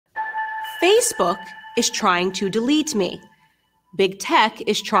Facebook is trying to delete me. Big tech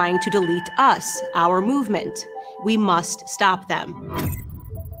is trying to delete us, our movement. We must stop them.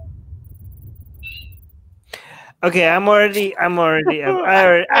 Okay, I already I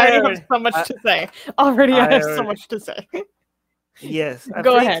have so much to say. Already, I have so much to say. Yes.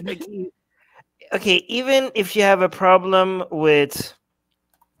 Go ahead. Okay, even if you have a problem with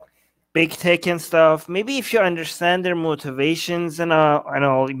big tech and stuff, maybe if you understand their motivations and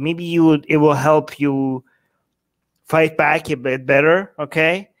all, maybe it will help you fight back a bit better.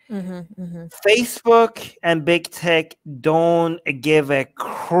 Okay. Facebook and big tech don't give a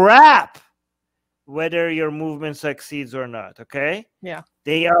crap whether your movement succeeds or not. Okay. Yeah.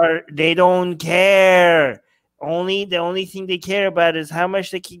 They don't care. The only thing they care about is how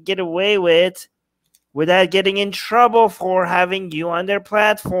much they can get away with without getting in trouble for having you on their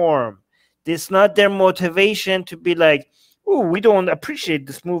platform. It's not their motivation to be like, oh, we don't appreciate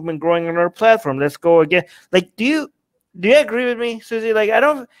this movement growing on our platform. Let's go again. Like, do you agree with me, Susie? Like,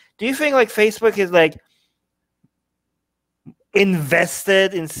 do you think like Facebook is like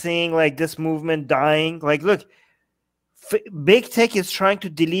invested in seeing like this movement dying? Like, look, big tech is trying to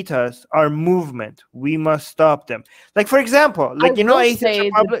delete us, our movement. We must stop them. Like, for example, like, Atheist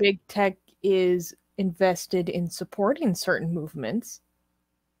Republic, the big tech is invested in supporting certain movements.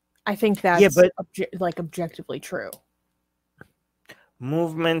 I think that's objectively true.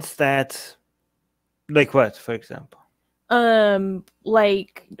 Movements that, like what, for example?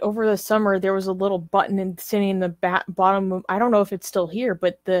 Like over the summer, there was a little button sitting in the bottom of, I don't know if it's still here,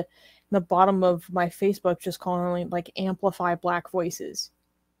 but the bottom of my Facebook just calling like amplify Black voices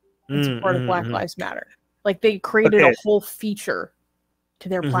in support of Black Lives Matter. Like they created a whole feature to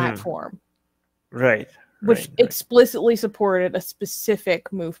their platform. Right. Which explicitly supported a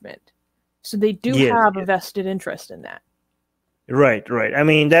specific movement. So they do have a vested interest in that. Right. I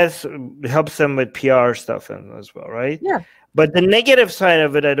mean, that helps them with PR stuff as well, right? Yeah. But the negative side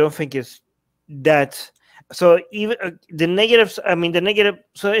of it, I don't think is that. So even the negatives, I mean,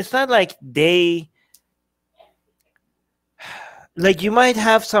 so it's not like like you might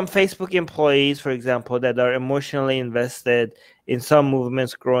have some Facebook employees, for example, that are emotionally invested in some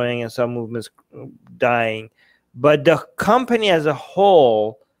movements growing and some movements dying. But the company as a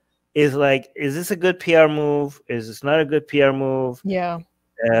whole is like, is this a good PR move? Is this not a good PR move? Yeah.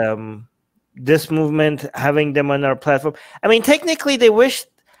 This movement, having them on our platform. I mean, technically they wish,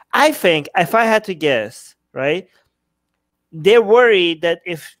 I think, if I had to guess, right? They're worried that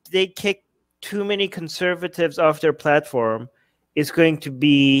if they kick too many conservatives off their platform, it's going to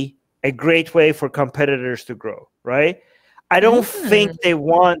be a great way for competitors to grow, right? I don't think they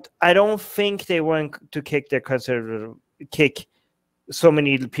want to kick so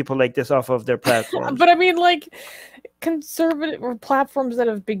many people like this off of their platform. But I mean, like, conservative platforms that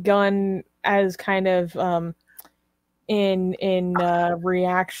have begun as kind of in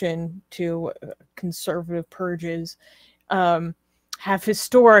reaction to conservative purges have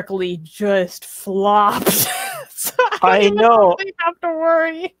historically just flopped. So I know. They have to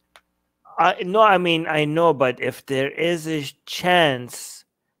worry. I know, but if there is a chance,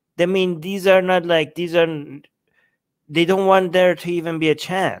 I mean, they don't want there to even be a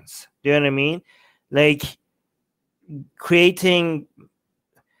chance. Do you know what I mean? Like creating,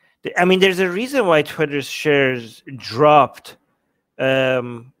 I mean, there's a reason why Twitter's shares dropped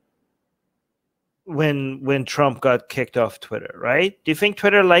when Trump got kicked off Twitter, right? Do you think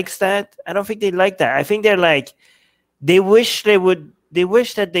Twitter likes that? I don't think they like that. I think they're like, they wish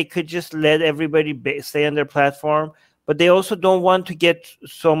that they could just let everybody stay on their platform, but they also don't want to get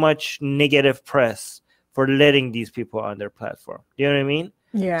so much negative press for letting these people on their platform. Do you know what I mean?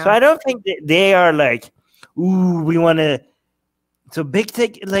 Yeah. So I don't think they are like, ooh, we want to. So big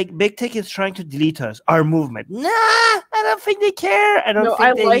tech is trying to delete us, our movement. Nah, I don't think they care.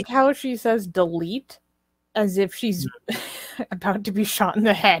 I like how she says delete as if she's about to be shot in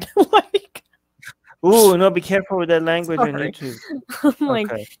the head. Like, ooh, no, be careful with that language on YouTube. I'm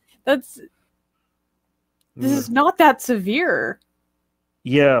like, this is not that severe.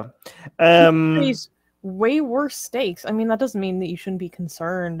 Yeah. These way worse stakes. I mean, that doesn't mean that you shouldn't be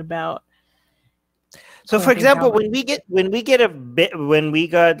concerned about. So, for example, when we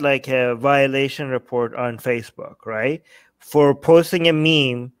got like a violation report on Facebook, right, for posting a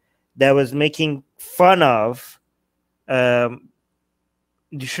meme that was making fun of, that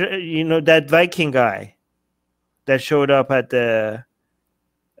Viking guy that showed up at the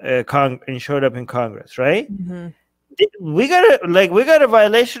showed up in Congress, right? We got a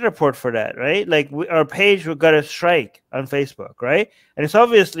violation report for that, right? Like our page got a strike on Facebook, right? And it's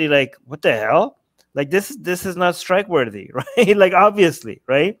obviously like, what the hell? Like this is not strike worthy, right? Like obviously,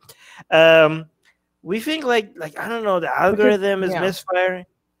 right? We think like I don't know, the algorithm is yeah. misfiring.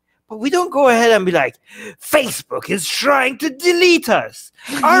 But we don't go ahead and be like, Facebook is trying to delete us.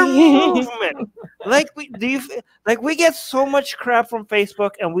 Our movement. Like we get so much crap from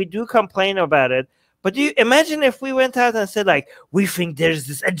Facebook and we do complain about it. But do you imagine if we went out and said, like, we think there's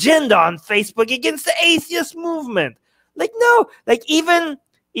this agenda on Facebook against the atheist movement? Like, no, like even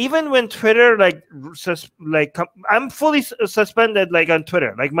when Twitter, I'm fully suspended, like on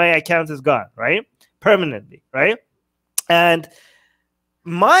Twitter, like my account is gone, right? Permanently, right? And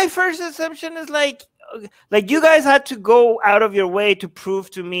my first assumption is like you guys had to go out of your way to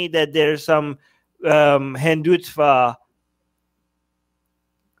prove to me that there's some Hindutva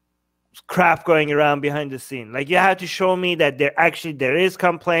crap going around behind the scene. Like you had to show me that there is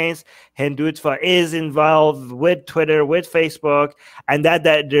complaints, Hindutva is involved with Twitter, with Facebook, and that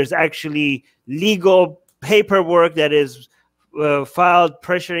there's actually legal paperwork that is filed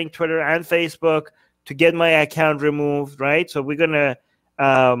pressuring Twitter and Facebook to get my account removed, right? So we're gonna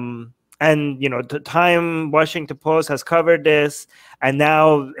and you know, the Time Washington Post has covered this, and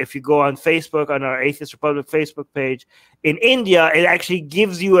now if you go on Facebook, on our Atheist Republic Facebook page in India, it actually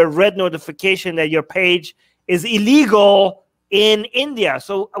gives you a red notification that your page is illegal in India.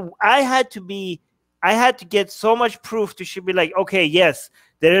 So I had to get so much proof to should be like, okay, yes,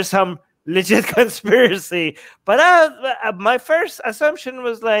 there is some legit conspiracy. But my first assumption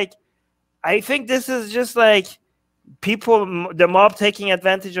was like, I think this is just like the mob taking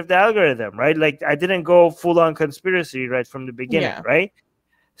advantage of the algorithm, right? Like I didn't go full on conspiracy right from the beginning, right?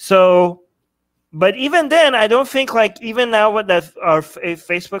 So, but even then, I don't think like even now our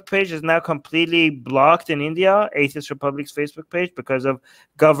Facebook page is now completely blocked in India, Atheist Republic's Facebook page, because of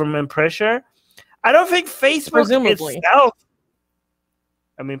government pressure. I don't think Facebook itself.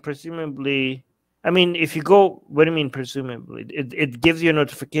 I mean, presumably. I mean, if you go, what do you mean presumably? It gives you a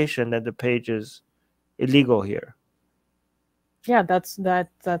notification that the page is illegal here. Yeah, that's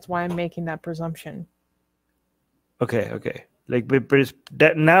why I'm making that presumption. Okay. Like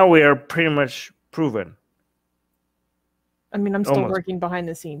that now we are pretty much proven. I mean, I'm still working behind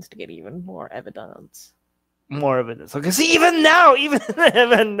the scenes to get even more evidence. More evidence. Okay, see, even now,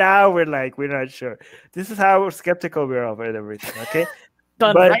 we're like, we're not sure. This is how skeptical we are of everything. Okay,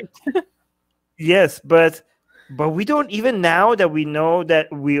 done right. Yes, but we don't, even now that we know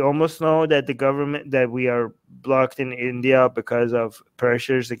that we almost know that the government, that we are blocked in India because of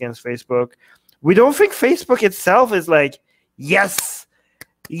pressures against Facebook, we don't think Facebook itself is like, yes,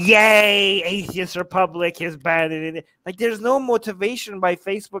 yay, Atheist Republic is banned in India. Like there's no motivation by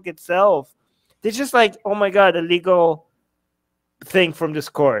Facebook itself. They're just like, oh my God, a legal thing from this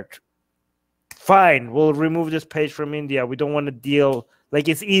court. Fine, we'll remove this page from India. We don't want to deal, like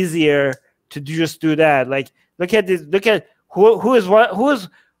it's easier to just do that. Like, look at this. Look at who is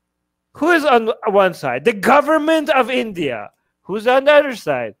on one side? The government of India. Who's on the other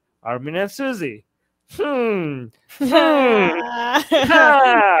side? Armin and Susie.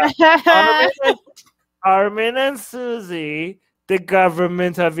 Armin and Susie, the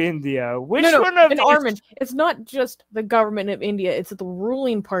government of India. Which one of these? Armin, it's not just the government of India, it's the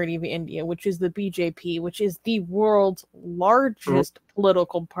ruling party of India, which is the BJP, which is the world's largest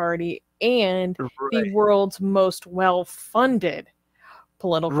political party and the world's most well-funded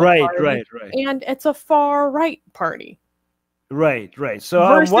political party. Right. And it's a far-right party. Right. So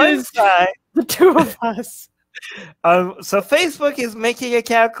on one side, the two of us. So Facebook is making a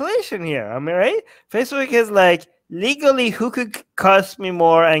calculation here. Am I right? Facebook is like, legally, who could cost me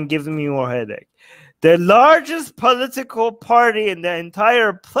more and give me more headache? The largest political party in the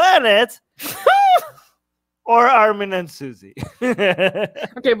entire planet, or Armin and Susie?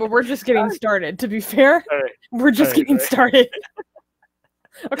 Okay, but we're just getting started. To be fair, we're just getting started.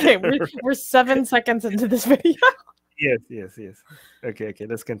 Okay, we're 7 seconds into this video. Yes. Okay,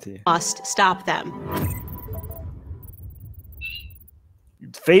 let's continue. Must stop them.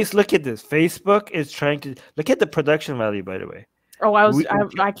 Look at this. Facebook is trying to look at the production value, by the way. Oh,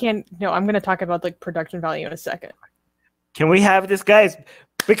 I can't. No, I'm going to talk about the production value in a second. Can we have this, guys?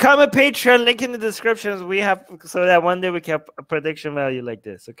 Become a Patreon. Link in the descriptions. We have, so that one day we can have a prediction value like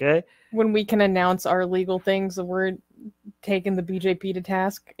this. Okay. When we can announce our legal things, that we're taking the BJP to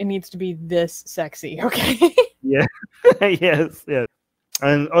task, it needs to be this sexy. Okay. Yeah. Yes.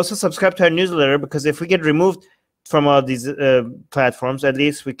 And also subscribe to our newsletter, because if we get removed from all these platforms, at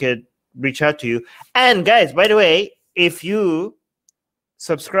least we could reach out to you. And guys, by the way, if you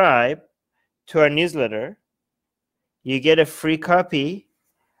subscribe to our newsletter, you get a free copy.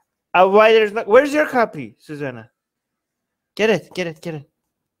 Where's your copy, Susanna? Get it.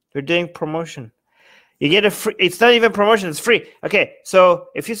 We're doing promotion. You get a free, it's not even promotion, it's free. Okay, so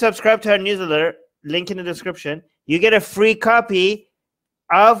if you subscribe to our newsletter, link in the description, you get a free copy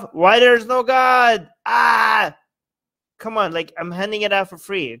of Why There's No God. Come on, like I'm handing it out for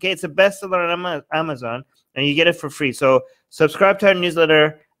free. Okay, it's a bestseller on Amazon, and you get it for free. So subscribe to our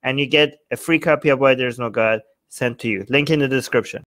newsletter, and you get a free copy of Why There's No God sent to you. Link in the description.